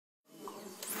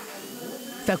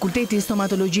Fakulteti i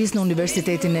Stomatologjisë në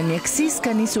Universitetin e Mjekësisë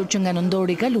ka nisur që nga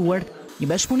nëntori i kaluar një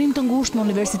bashkëpunim të ngushtë me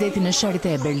Universitetin e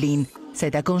Charite Berlin, sa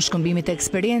i takon shkëmbimit të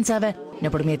eksperiencave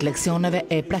nëpërmjet leksioneve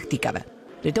e praktikave.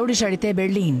 Drejtori i Charite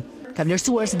Berlin ka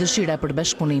vlerësuar se dëshira për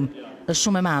bashkëpunim është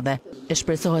shumë e madhe e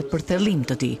shpresohet për thellim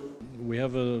të tij.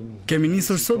 Kemi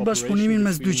nisur sot bashkëpunimin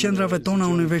mes dy qendrave tona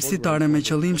universitare me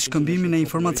qëllim shkëmbimin e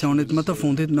informacionit më të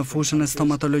fundit në fushën e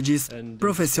stomatologjisë.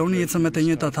 Profesioni ecën me të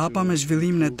njëjtat hapa me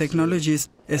zhvillimin e teknologjisë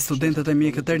e studentët e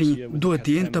mjekët e rinj duhet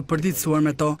të jenë të përditësuar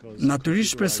me to.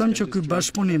 Natyrisht shpresojmë që ky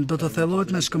bashkëpunim do të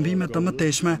thellohet me shkëmbime të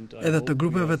mëtejshme edhe të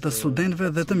grupeve të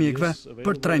studentëve dhe të mjekëve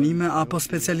për trajnime apo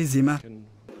specializime.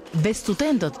 Dhe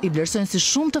studentët i vlerësojnë si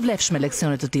shumë të vlefshme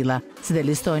leksionet të tilla, si dhe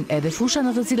listojnë edhe fusha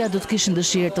në të cilat do të kishin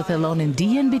dëshirë të thellonin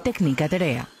dijen mbi teknikat e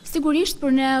reja. Sigurisht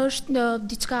për ne është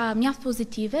diçka mjaft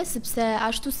pozitive, sepse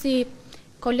ashtu si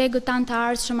kolegët tanë të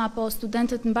ardhshëm apo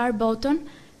studentët mbar botën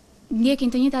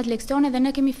ndjekin të njëjtat leksione dhe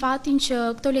ne kemi fatin që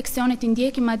këto leksione i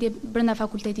ndjekim madje brenda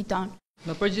fakultetit tonë.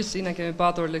 Në përgjithësi ne kemi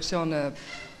patur leksione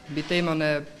mbi temën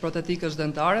e protetikës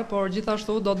dentare, por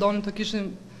gjithashtu do donim të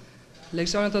kishim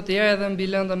leksionet të tjera edhe mbi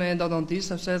lëndën e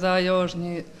endodontisë, sepse edhe ajo është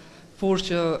një fushë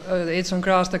që ecën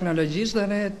krahas teknologjisë dhe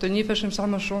ne të njiheshim sa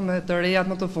më shumë me të rejat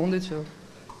më të fundit që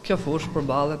kjo fushë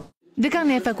përballet.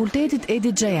 Dekani e fakultetit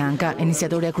Edi Xhajanka,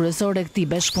 iniciatorja kryesore e këtij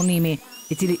bashkëpunimi,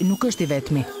 i cili nuk është i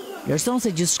vetmi, vlerëson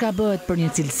se gjithçka bëhet për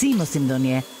një cilësi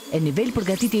mosimdhënie e nivel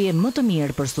përgatitjeje më të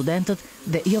mirë për studentët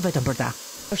dhe jo vetëm për ta.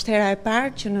 Është hera e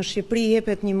parë që në Shqipëri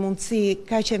jepet një mundësi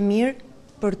kaq e mirë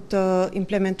për të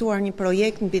implementuar një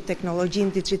projekt mbi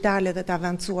teknologjinë digjitale dhe të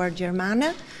avancuar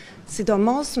gjermane,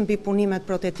 sidomos mbi punimet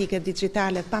protetike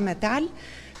digjitale pa metal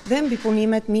dhe mbi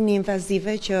punimet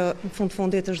mini-invazive që në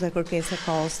fundit është dhe kërkesë e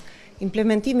kohës.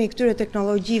 Implementimi i këtyre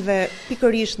teknologjive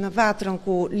pikërisht në vatrën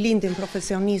ku lindin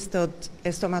profesionistët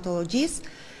e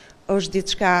stomatologjisë është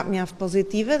diçka mjaft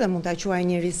pozitive dhe mund ta quaj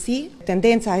një risi.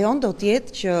 Tendenca jonë do të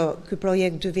jetë që ky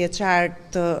projekt 2 vjeçar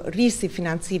të rrisi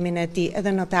financimin e tij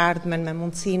edhe në të ardhmen me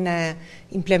mundësinë e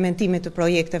implementimit të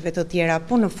projekteve të tjera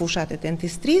po në fushat e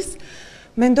dentistrisë.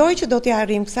 Mendoj që do t'i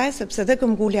arrijmë kësaj sepse dhe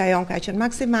këmbgulja jonë ka qenë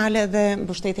maksimale dhe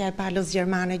mbështetja e palës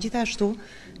gjermane gjithashtu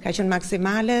ka qenë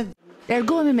maksimale.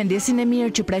 Largohemi me ndjesin e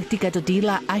mirë që praktikat të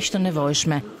tilla aq të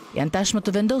nevojshme janë tashmë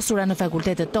të vendosura në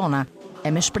fakultetet tona,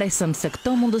 e me shpresën se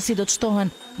këto mundësi do të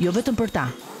shtohen jo vetëm për ta,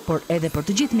 por edhe për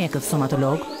të gjithë mjekët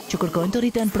stomatolog që kërkojnë të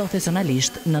rriten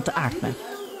profesionalisht në të ardhmen.